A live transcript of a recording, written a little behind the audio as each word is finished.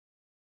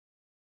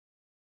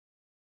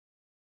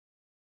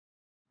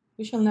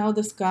We shall now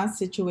discuss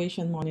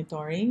situation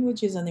monitoring,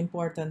 which is an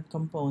important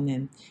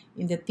component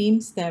in the Team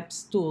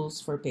STEPS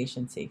tools for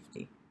patient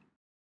safety.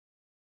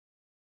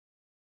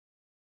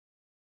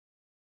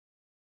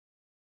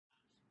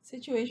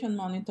 Situation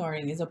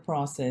monitoring is a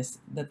process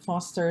that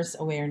fosters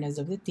awareness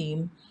of the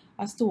team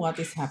as to what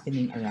is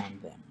happening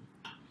around them.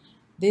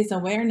 This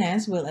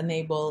awareness will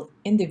enable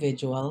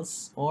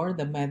individuals or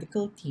the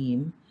medical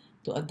team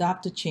to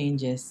adapt to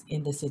changes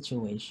in the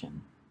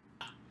situation.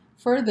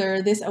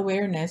 Further, this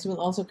awareness will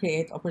also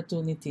create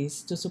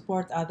opportunities to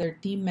support other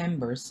team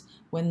members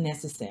when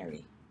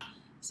necessary.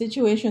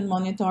 Situation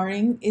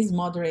monitoring is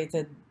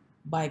moderated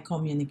by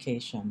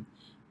communication,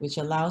 which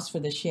allows for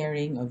the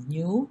sharing of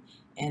new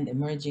and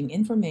emerging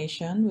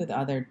information with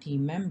other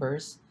team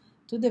members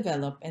to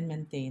develop and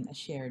maintain a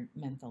shared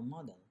mental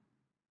model.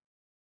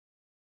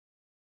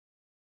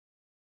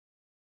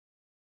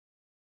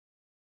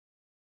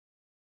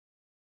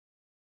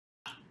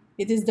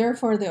 It is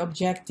therefore the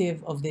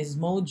objective of this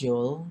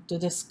module to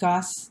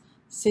discuss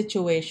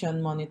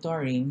situation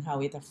monitoring,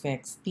 how it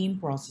affects team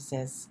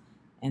processes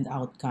and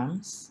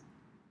outcomes,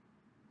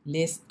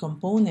 list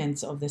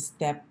components of the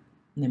STEP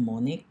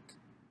mnemonic,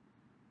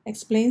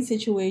 explain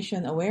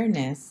situation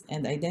awareness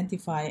and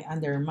identify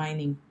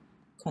undermining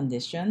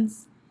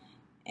conditions,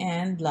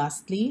 and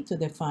lastly, to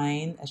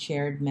define a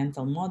shared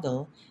mental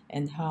model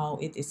and how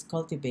it is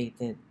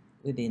cultivated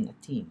within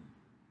a team.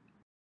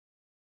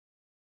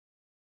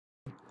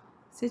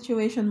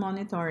 Situation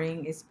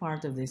monitoring is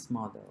part of this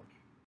model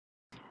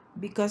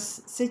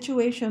because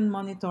situation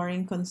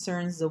monitoring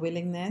concerns the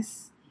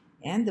willingness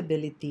and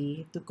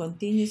ability to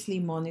continuously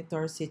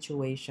monitor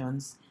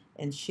situations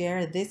and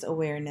share this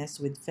awareness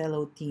with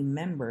fellow team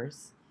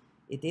members.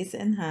 It is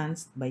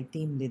enhanced by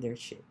team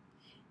leadership,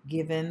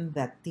 given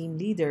that team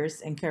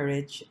leaders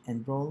encourage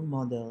and role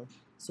model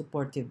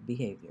supportive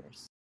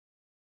behaviors.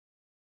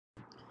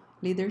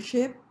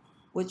 Leadership,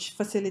 which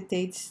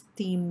facilitates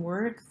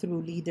teamwork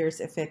through leaders'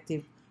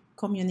 effective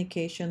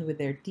communication with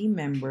their team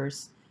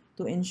members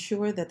to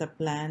ensure that a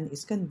plan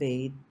is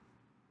conveyed,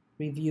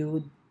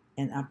 reviewed,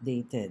 and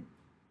updated.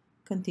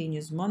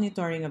 Continuous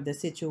monitoring of the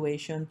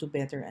situation to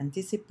better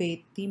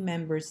anticipate team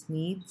members'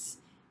 needs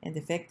and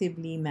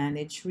effectively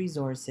manage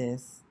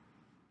resources,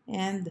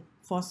 and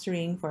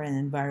fostering for an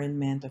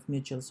environment of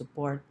mutual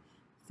support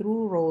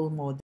through role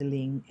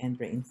modeling and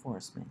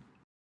reinforcement.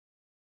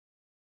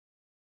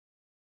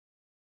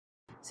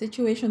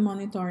 Situation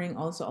monitoring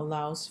also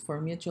allows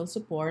for mutual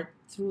support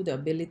through the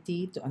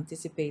ability to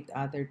anticipate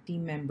other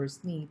team members'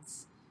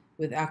 needs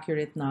with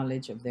accurate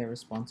knowledge of their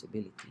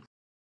responsibilities.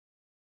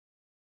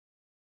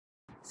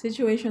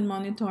 Situation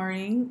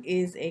monitoring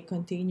is a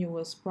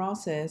continuous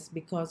process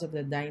because of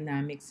the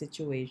dynamic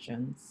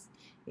situations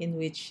in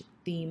which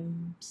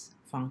teams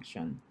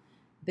function.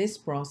 This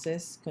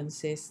process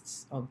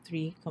consists of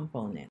three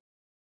components.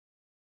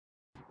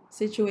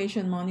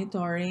 Situation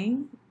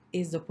monitoring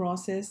is the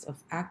process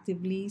of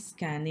actively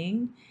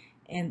scanning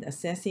and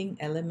assessing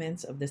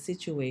elements of the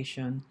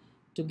situation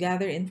to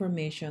gather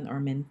information or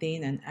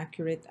maintain an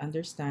accurate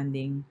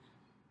understanding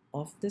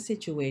of the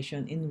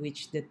situation in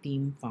which the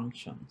team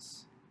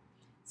functions.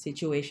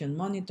 Situation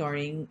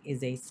monitoring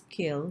is a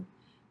skill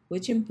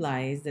which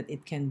implies that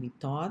it can be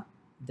taught,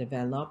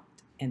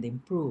 developed, and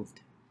improved.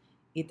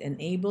 It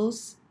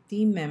enables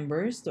team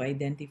members to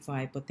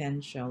identify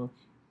potential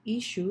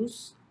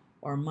issues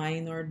or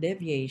minor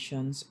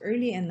deviations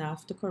early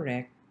enough to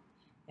correct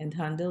and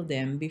handle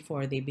them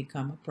before they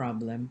become a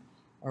problem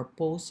or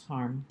pose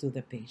harm to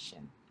the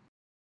patient.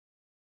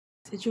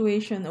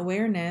 Situation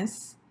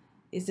awareness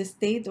is the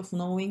state of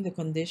knowing the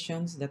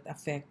conditions that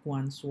affect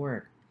one's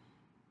work.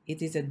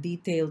 It is a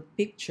detailed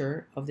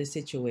picture of the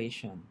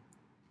situation.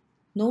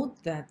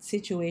 Note that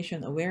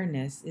situation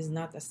awareness is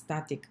not a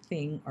static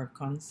thing or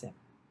concept,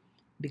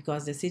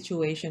 because the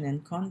situation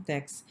and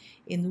context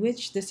in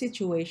which the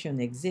situation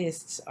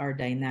exists are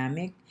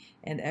dynamic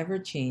and ever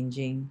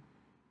changing.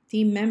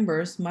 Team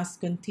members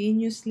must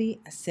continuously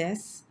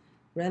assess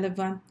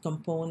relevant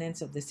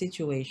components of the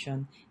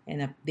situation and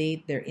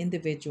update their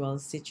individual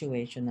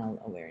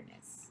situational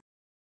awareness.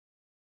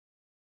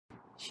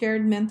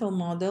 Shared mental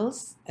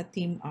models, a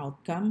team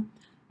outcome,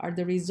 are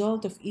the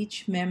result of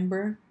each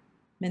member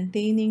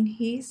maintaining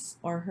his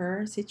or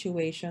her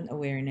situation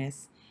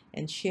awareness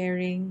and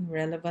sharing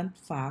relevant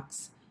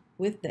facts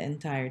with the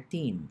entire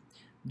team.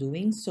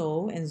 Doing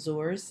so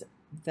ensures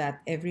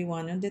that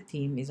everyone on the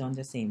team is on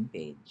the same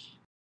page.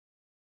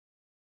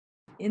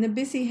 In a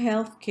busy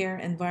healthcare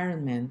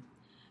environment,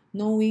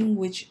 knowing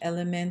which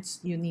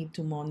elements you need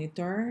to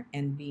monitor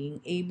and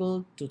being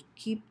able to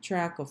keep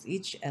track of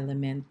each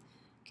element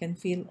can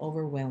feel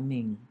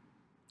overwhelming.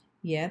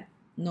 Yet,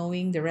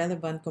 knowing the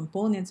relevant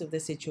components of the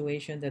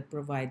situation that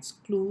provides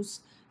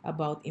clues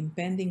about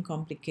impending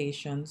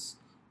complications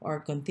or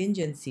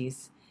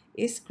contingencies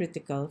is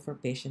critical for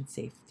patient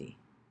safety.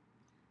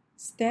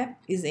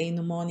 STEP is a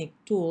mnemonic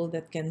tool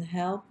that can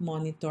help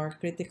monitor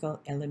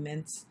critical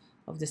elements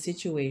of the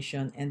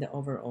situation and the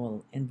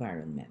overall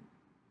environment.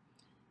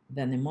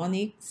 The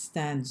mnemonic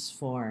stands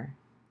for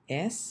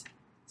S,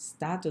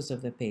 status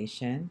of the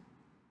patient,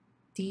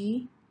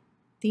 T,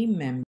 team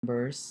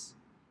members,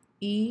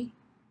 E,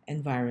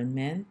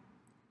 environment,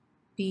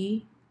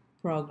 P,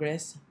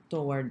 progress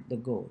toward the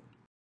goal.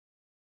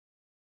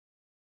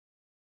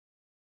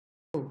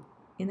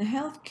 In a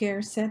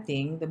healthcare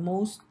setting, the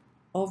most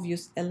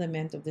obvious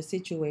element of the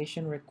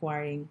situation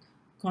requiring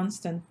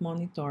constant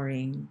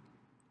monitoring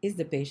is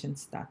the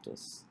patient's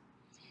status.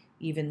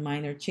 Even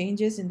minor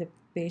changes in the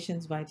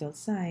patient's vital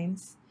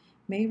signs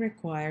may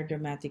require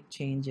dramatic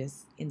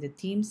changes in the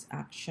team's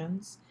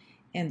actions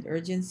and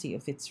urgency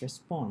of its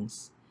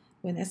response.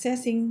 When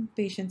assessing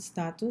patient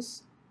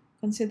status,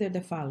 consider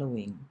the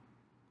following: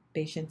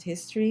 patient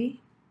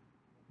history,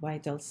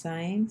 vital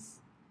signs,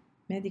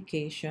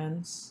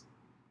 medications,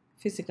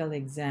 physical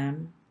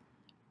exam,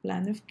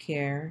 plan of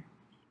care,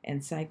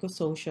 and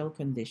psychosocial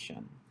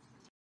condition.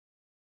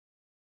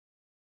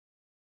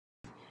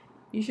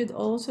 You should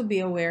also be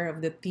aware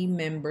of the team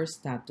member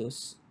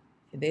status.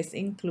 This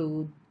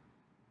include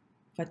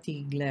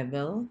fatigue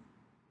level,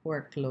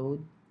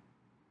 workload,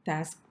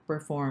 task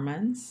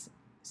performance,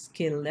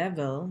 skill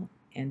level,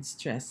 and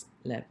stress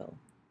level.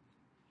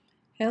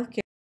 Healthcare.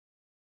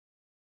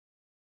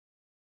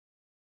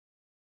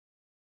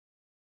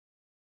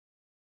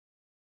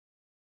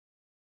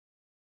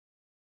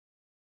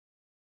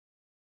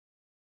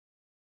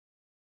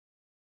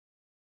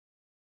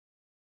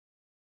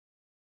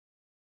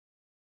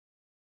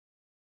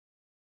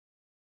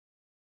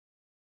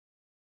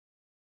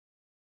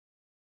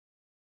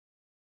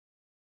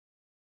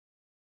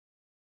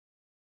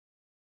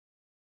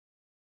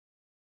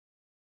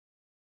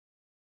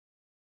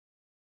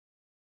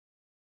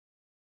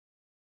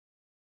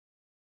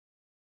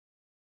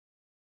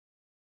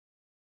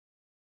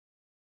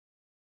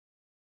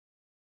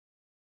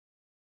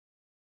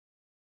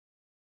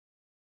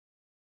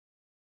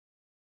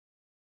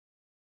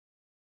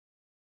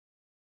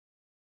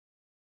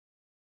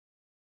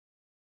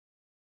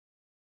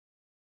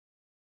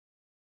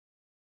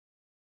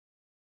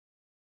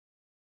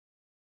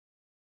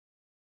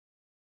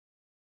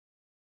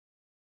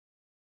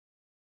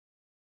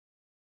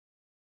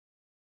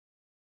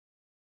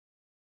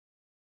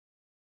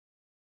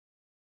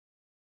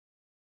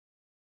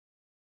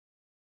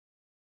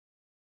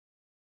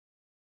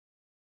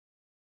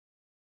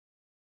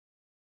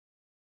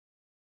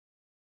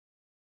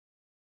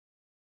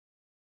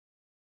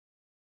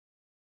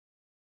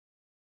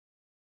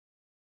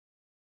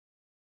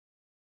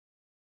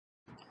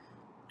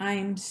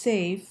 I'm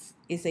safe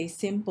is a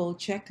simple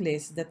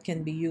checklist that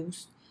can be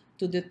used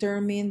to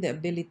determine the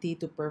ability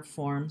to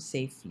perform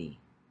safely.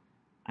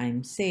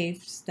 I'm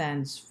safe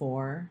stands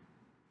for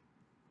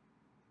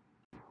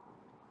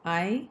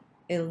I,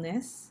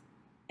 illness,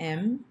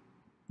 M,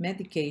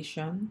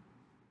 medication,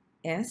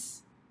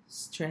 S,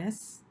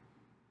 stress,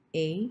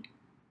 A,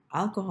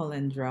 alcohol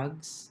and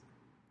drugs,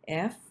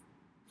 F,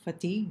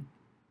 fatigue,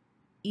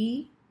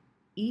 E,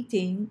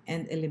 eating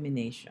and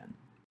elimination.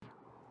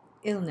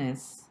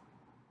 Illness.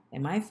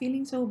 Am I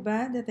feeling so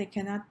bad that I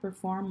cannot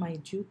perform my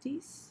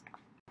duties?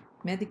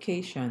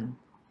 Medication.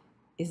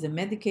 Is the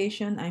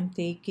medication I'm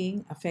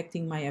taking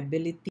affecting my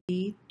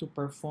ability to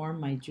perform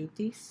my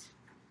duties?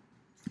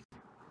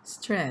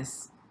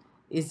 Stress.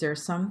 Is there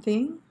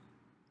something,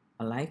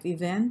 a life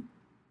event,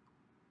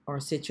 or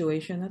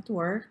situation at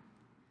work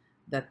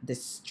that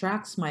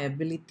distracts my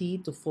ability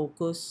to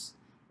focus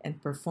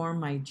and perform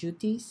my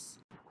duties?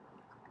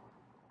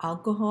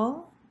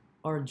 Alcohol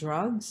or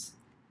drugs?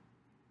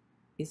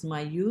 Is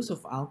my use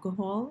of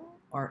alcohol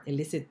or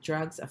illicit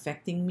drugs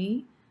affecting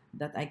me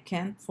that I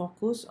can't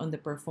focus on the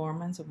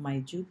performance of my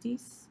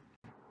duties?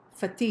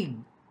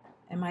 Fatigue.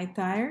 Am I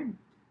tired?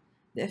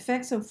 The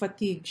effects of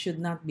fatigue should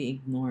not be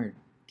ignored.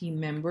 Team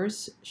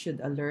members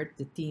should alert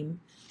the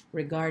team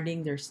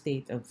regarding their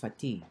state of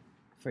fatigue.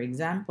 For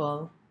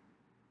example,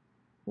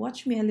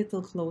 watch me a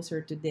little closer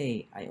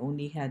today. I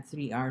only had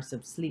 3 hours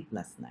of sleep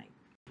last night.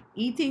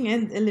 Eating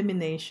and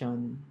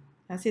elimination.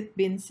 Has it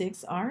been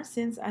 6 hours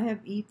since I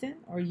have eaten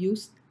or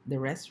used the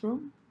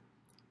restroom?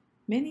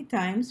 Many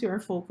times we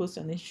are focused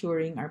on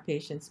ensuring our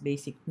patients'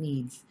 basic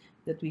needs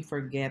that we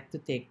forget to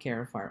take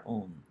care of our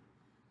own.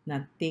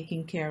 Not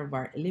taking care of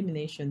our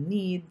elimination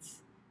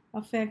needs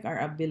affect our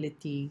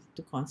ability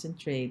to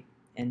concentrate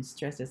and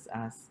stresses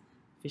us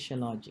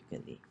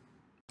physiologically.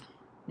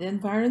 The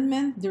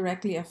environment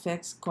directly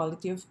affects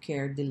quality of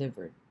care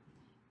delivered.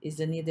 Is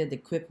the needed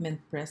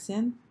equipment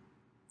present?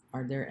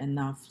 Are there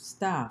enough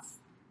staff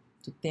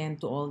to tend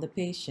to all the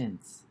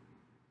patients?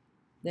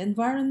 The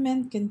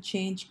environment can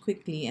change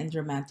quickly and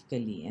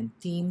dramatically, and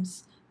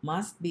teams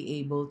must be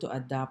able to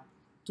adapt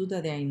to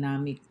the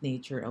dynamic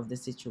nature of the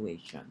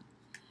situation.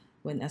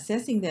 When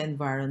assessing the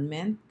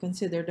environment,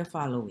 consider the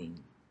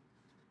following: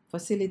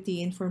 facility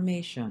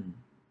information,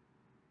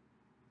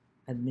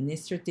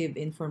 administrative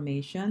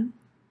information,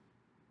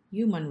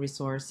 human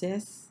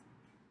resources,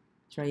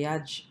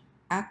 triage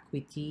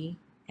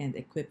acuity, and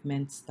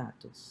equipment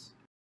status.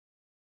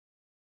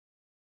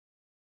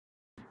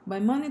 By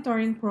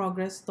monitoring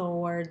progress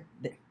toward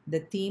the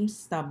team's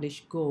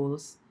established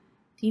goals,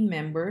 Team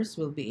members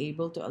will be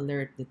able to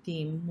alert the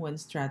team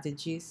when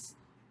strategies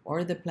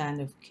or the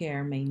plan of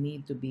care may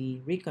need to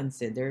be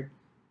reconsidered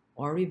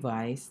or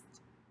revised,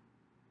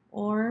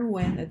 or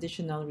when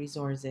additional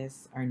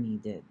resources are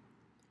needed.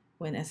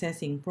 When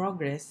assessing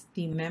progress,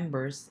 team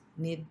members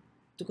need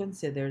to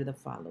consider the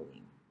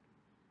following: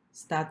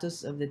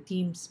 status of the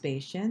team's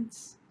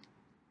patients,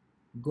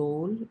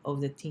 goal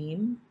of the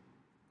team,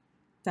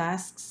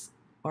 tasks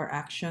or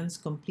actions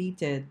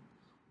completed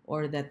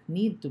or that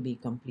need to be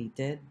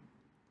completed,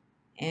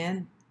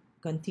 and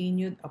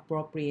continued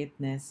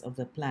appropriateness of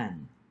the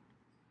plan.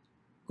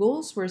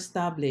 Goals were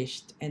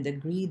established and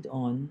agreed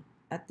on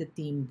at the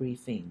team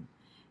briefing.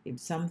 If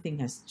something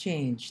has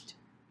changed,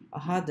 a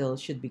huddle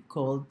should be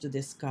called to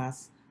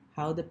discuss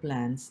how the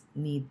plans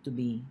need to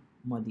be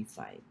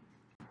modified.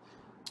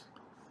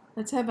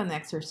 Let's have an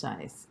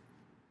exercise.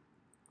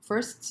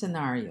 First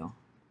scenario: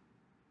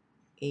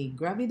 a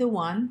Gravida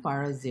 1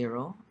 Para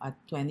 0 at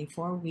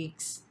 24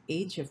 weeks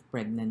age of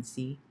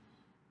pregnancy,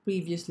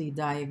 previously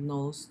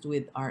diagnosed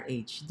with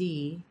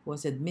RHD,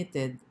 was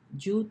admitted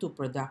due to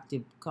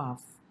productive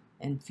cough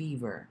and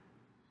fever.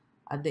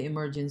 At the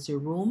emergency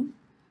room,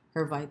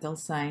 her vital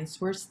signs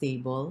were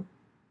stable: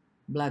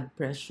 blood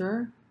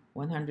pressure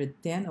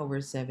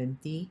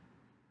 110/70,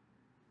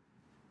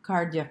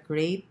 cardiac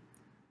rate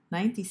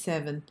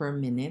 97 per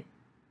minute,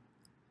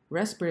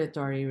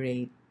 respiratory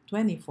rate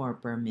 24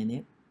 per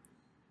minute,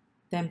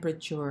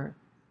 temperature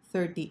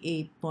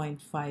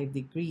 38.5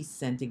 degrees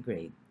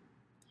centigrade.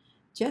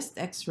 Chest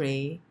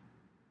x-ray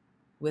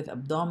with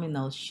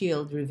abdominal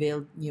shield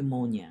revealed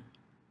pneumonia.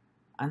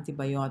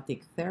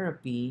 Antibiotic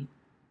therapy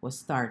was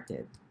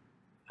started.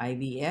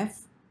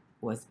 IVF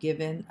was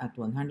given at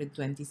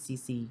 120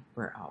 cc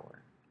per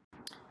hour.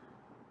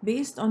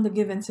 Based on the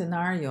given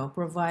scenario,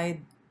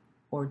 provide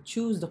or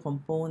choose the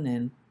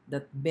component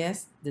that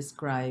best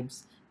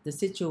describes the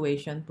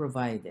situation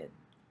provided: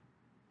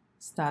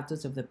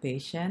 status of the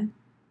patient,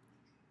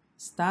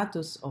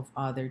 status of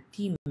other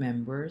team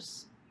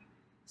members,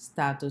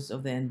 status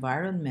of the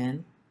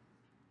environment,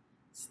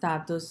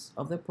 status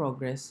of the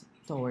progress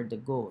toward the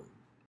goal.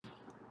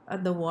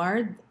 At the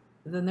ward,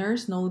 the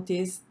nurse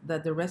noticed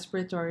that the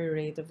respiratory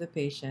rate of the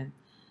patient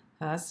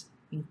has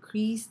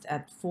increased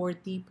at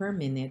 40 per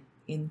minute,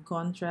 in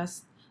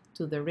contrast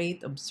to the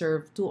rate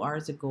observed 2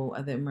 hours ago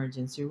at the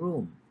emergency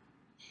room.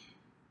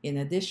 In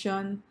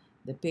addition,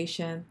 the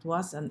patient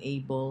was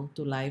unable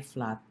to lie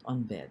flat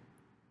on bed.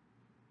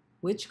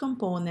 Which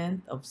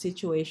component of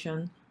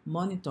situation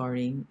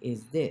monitoring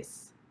is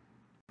this?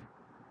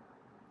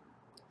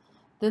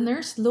 The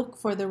nurse looked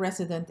for the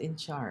resident in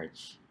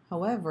charge.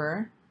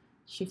 However,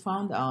 she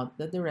found out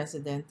that the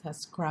resident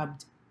has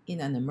scrubbed in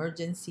an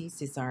emergency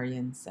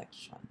cesarean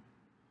section.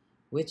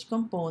 Which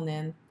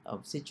component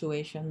of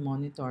situation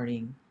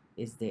monitoring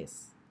is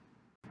this?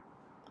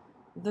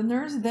 The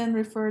nurse then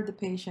referred the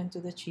patient to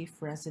the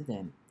chief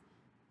resident.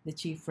 The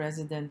chief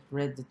resident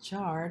read the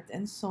chart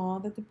and saw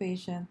that the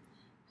patient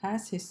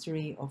has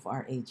history of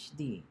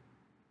RHD.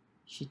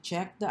 She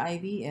checked the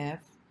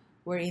IVF,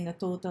 wherein a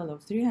total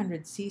of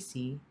 300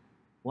 cc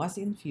was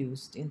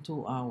infused in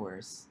 2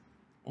 hours,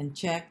 and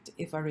checked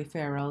if a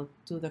referral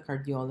to the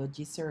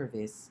cardiology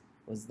service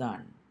was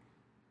done.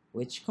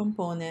 Which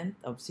component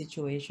of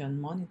situation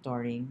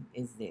monitoring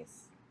is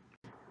this?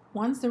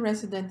 Once the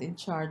resident in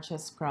charge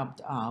has scrubbed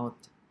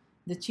out,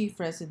 the chief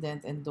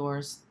resident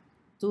endorsed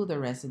to the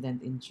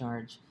resident in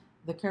charge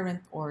the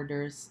current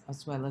orders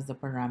as well as the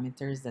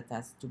parameters that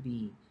has to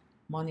be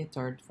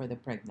monitored for the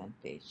pregnant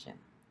patient.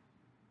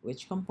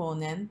 Which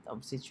component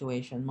of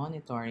situation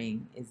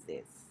monitoring is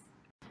this?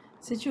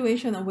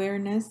 Situation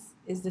awareness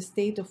is the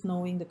state of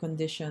knowing the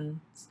conditions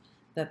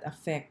that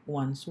affect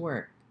one's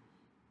work.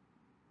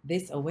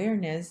 This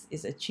awareness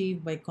is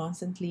achieved by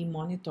constantly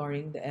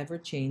monitoring the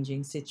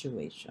ever-changing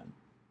situation.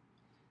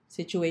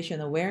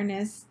 Situation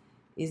awareness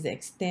is the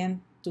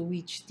extent to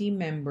which team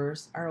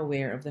members are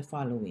aware of the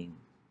following: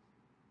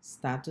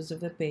 status of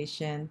the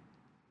patient,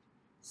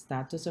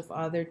 status of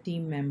other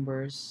team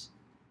members,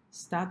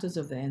 status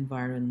of the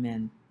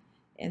environment,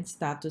 and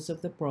status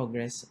of the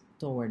progress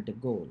toward the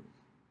goal.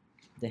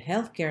 The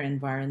healthcare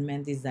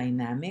environment is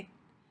dynamic,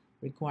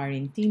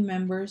 requiring team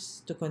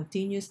members to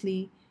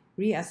continuously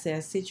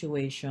reassess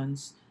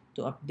situations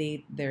to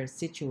update their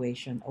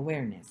situation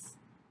awareness.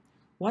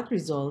 What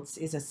results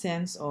is a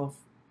sense of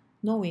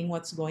knowing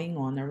what's going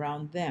on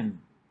around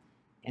them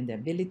and the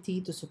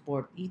ability to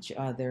support each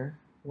other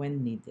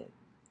when needed.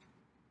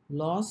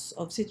 Loss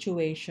of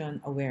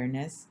situation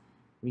awareness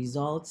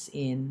results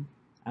in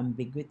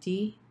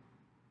ambiguity,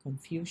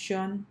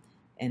 confusion,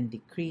 and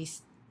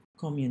decreased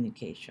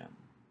communication.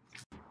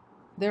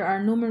 There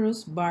are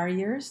numerous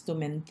barriers to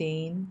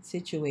maintain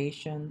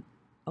situation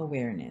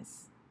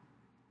awareness.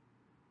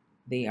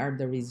 They are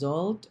the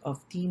result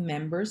of team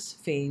members'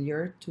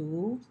 failure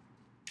to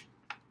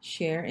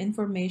share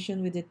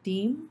information with the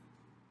team,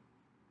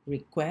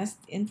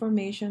 request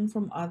information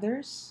from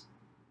others,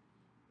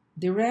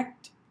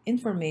 direct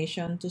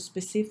information to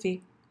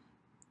specific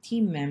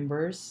team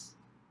members,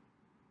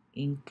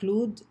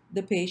 include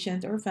the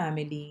patient or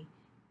family,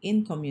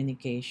 in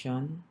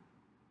communication,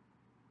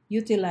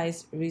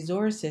 utilize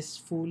resources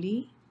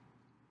fully,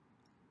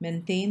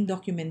 maintain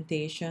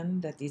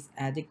documentation that is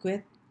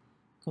adequate,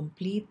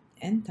 complete,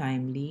 and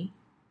timely,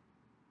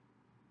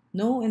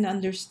 know and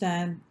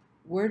understand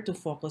where to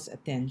focus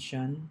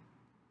attention,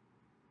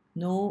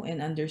 know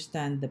and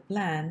understand the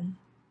plan,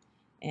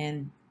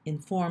 and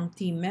inform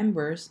team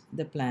members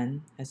the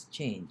plan has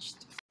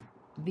changed.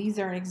 These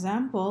are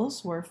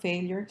examples where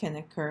failure can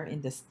occur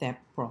in the STEP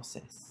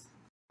process.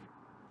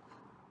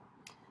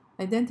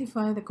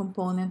 Identify the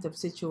component of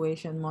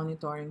situation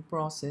monitoring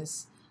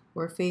process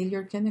where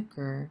failure can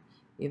occur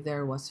if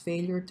there was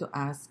failure to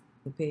ask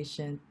the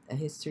patient a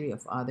history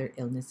of other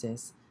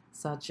illnesses,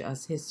 such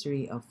as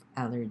history of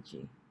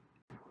allergy.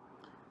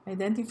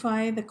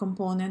 Identify the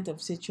component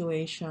of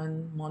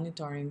situation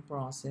monitoring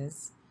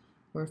process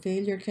where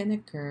failure can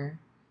occur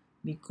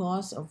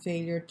because of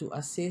failure to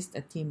assist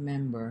a team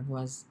member who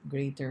has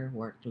greater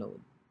workload.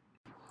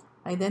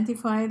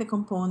 Identify the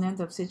component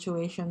of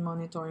situation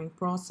monitoring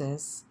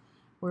process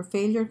where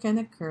failure can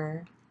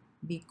occur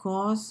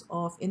because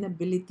of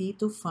inability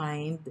to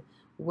find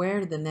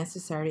where the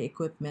necessary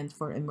equipment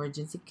for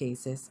emergency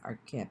cases are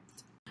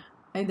kept.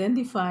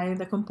 Identify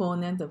the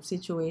component of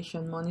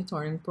situation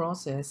monitoring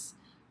process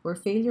where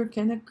failure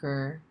can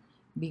occur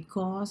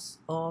because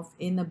of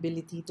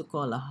inability to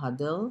call a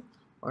huddle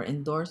or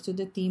endorse to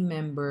the team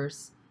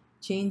members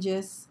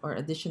changes or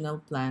additional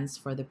plans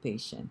for the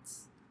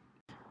patients.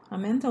 A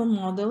mental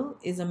model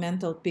is a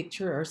mental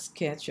picture or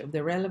sketch of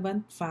the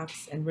relevant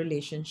facts and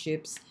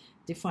relationships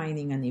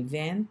defining an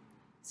event,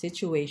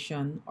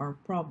 situation, or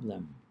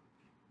problem.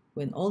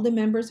 When all the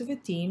members of a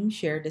team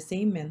share the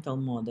same mental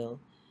model,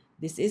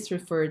 this is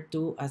referred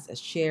to as a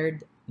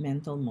shared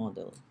mental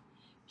model.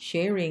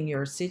 Sharing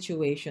your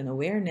situation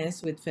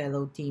awareness with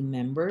fellow team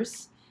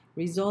members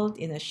result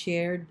in a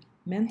shared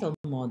mental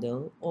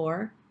model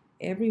or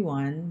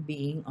everyone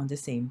being on the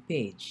same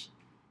page.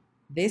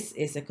 This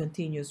is a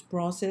continuous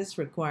process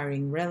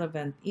requiring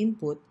relevant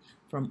input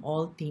from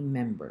all team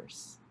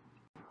members.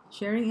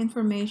 Sharing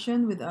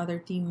information with other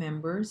team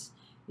members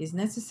is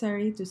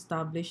necessary to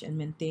establish and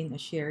maintain a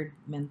shared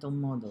mental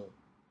model.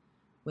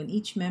 When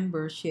each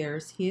member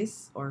shares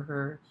his or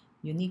her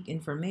unique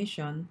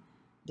information,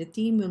 the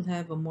team will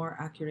have a more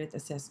accurate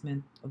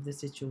assessment of the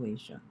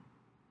situation.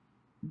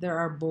 There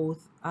are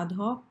both ad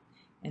hoc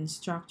and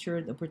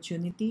structured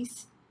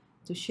opportunities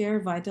to share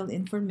vital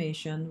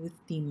information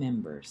with team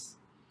members.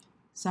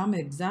 Some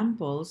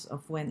examples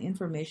of when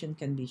information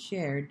can be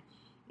shared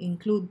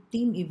include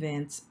team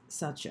events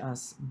such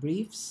as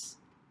briefs,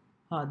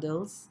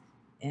 huddles,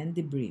 and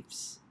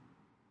debriefs.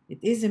 It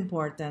is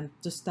important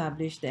to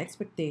establish the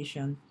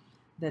expectation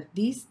that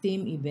these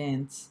team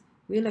events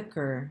will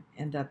occur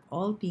and that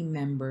all team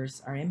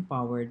members are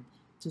empowered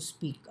to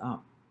speak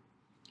up.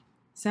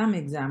 Some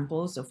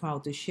examples of how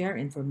to share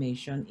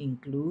information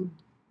include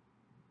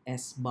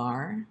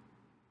SBAR,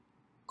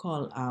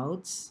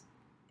 call-outs,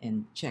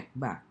 and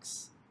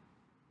checkbacks.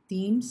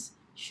 Teams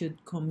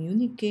should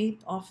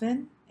communicate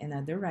often and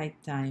at the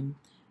right time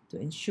to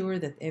ensure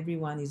that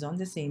everyone is on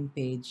the same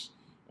page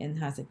and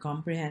has a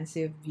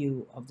comprehensive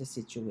view of the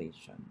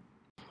situation.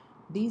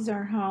 These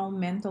are how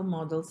mental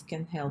models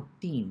can help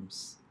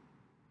teams,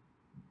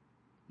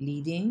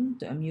 leading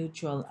to a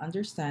mutual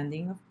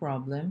understanding of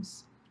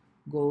problems,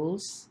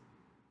 goals,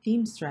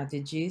 team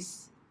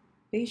strategies,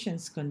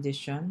 patient's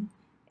condition,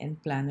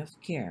 and plan of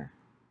care,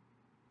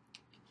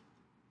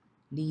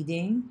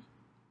 leading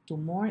to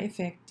more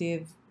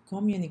effective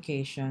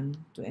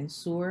communication to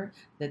ensure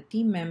that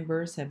team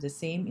members have the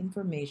same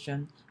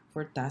information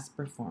for task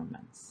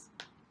performance,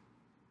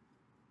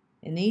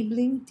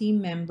 enabling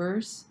team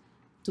members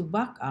to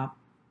back up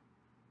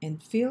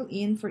and fill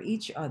in for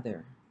each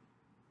other,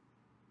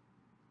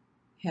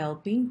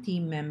 helping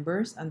team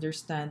members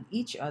understand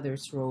each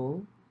other's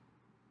role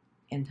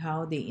and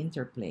how they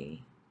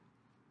interplay,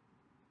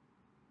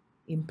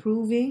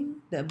 improving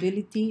the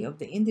ability of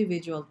the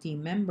individual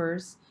team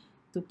members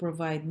to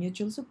provide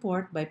mutual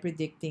support by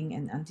predicting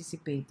and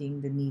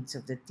anticipating the needs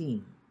of the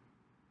team,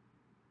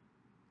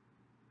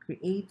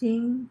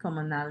 creating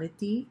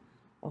commonality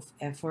of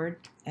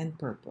effort and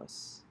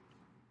purpose.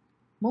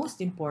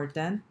 Most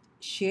important,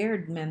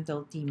 shared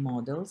mental team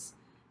models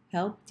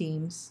help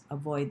teams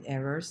avoid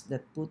errors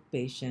that put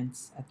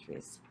patients at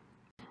risk.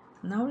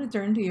 Now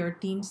return to your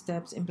Team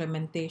Steps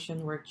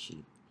implementation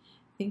worksheet.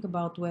 Think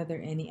about whether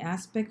any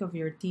aspect of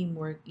your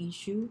teamwork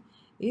issue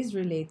is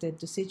related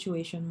to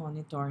situation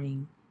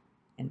monitoring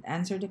and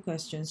answer the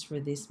questions for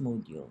this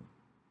module.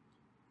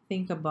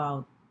 Think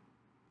about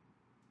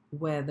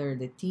whether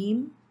the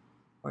team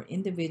or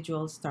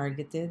individuals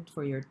targeted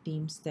for your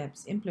Team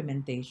Steps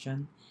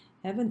implementation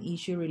have an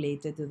issue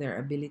related to their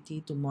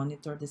ability to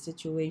monitor the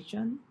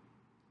situation.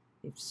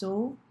 If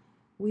so,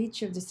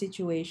 which of the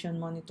situation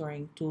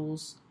monitoring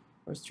tools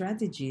or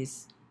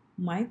strategies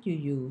might you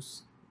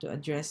use to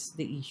address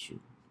the issue?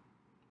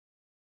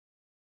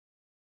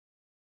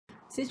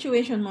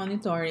 Situation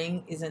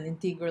monitoring is an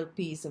integral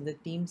piece of the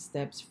Team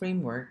Steps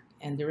framework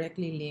and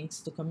directly links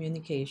to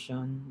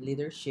communication,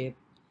 leadership,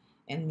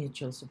 and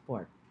mutual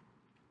support.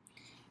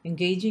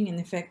 Engaging in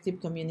effective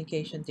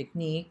communication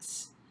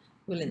techniques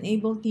will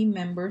enable team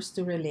members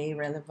to relay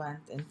relevant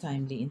and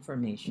timely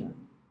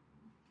information.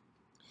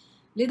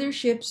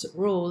 Leadership's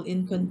role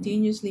in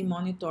continuously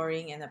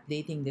monitoring and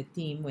updating the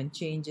team when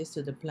changes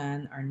to the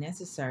plan are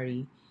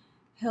necessary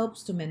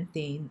helps to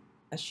maintain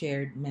a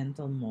shared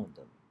mental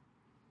model.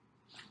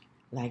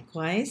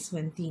 Likewise,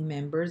 when team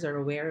members are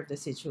aware of the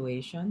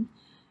situation,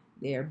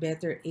 they are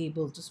better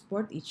able to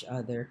support each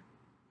other,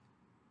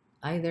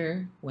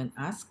 either when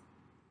asked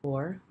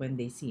or when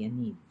they see a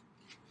need.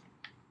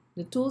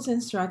 The tools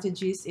and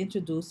strategies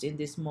introduced in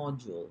this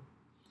module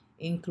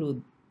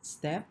include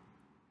STEP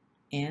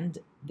and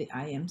the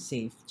I Am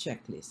Safe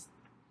checklist.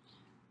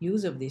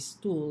 Use of these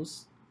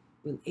tools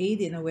will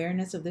aid in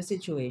awareness of the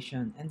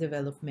situation and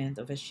development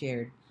of a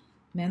shared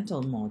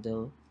mental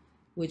model,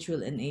 which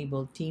will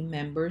enable team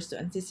members to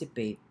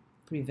anticipate,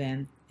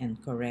 prevent,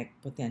 and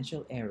correct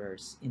potential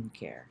errors in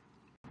care.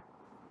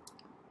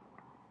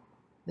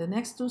 The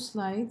next two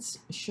slides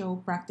show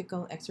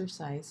practical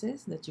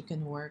exercises that you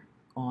can work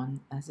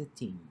on as a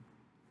team.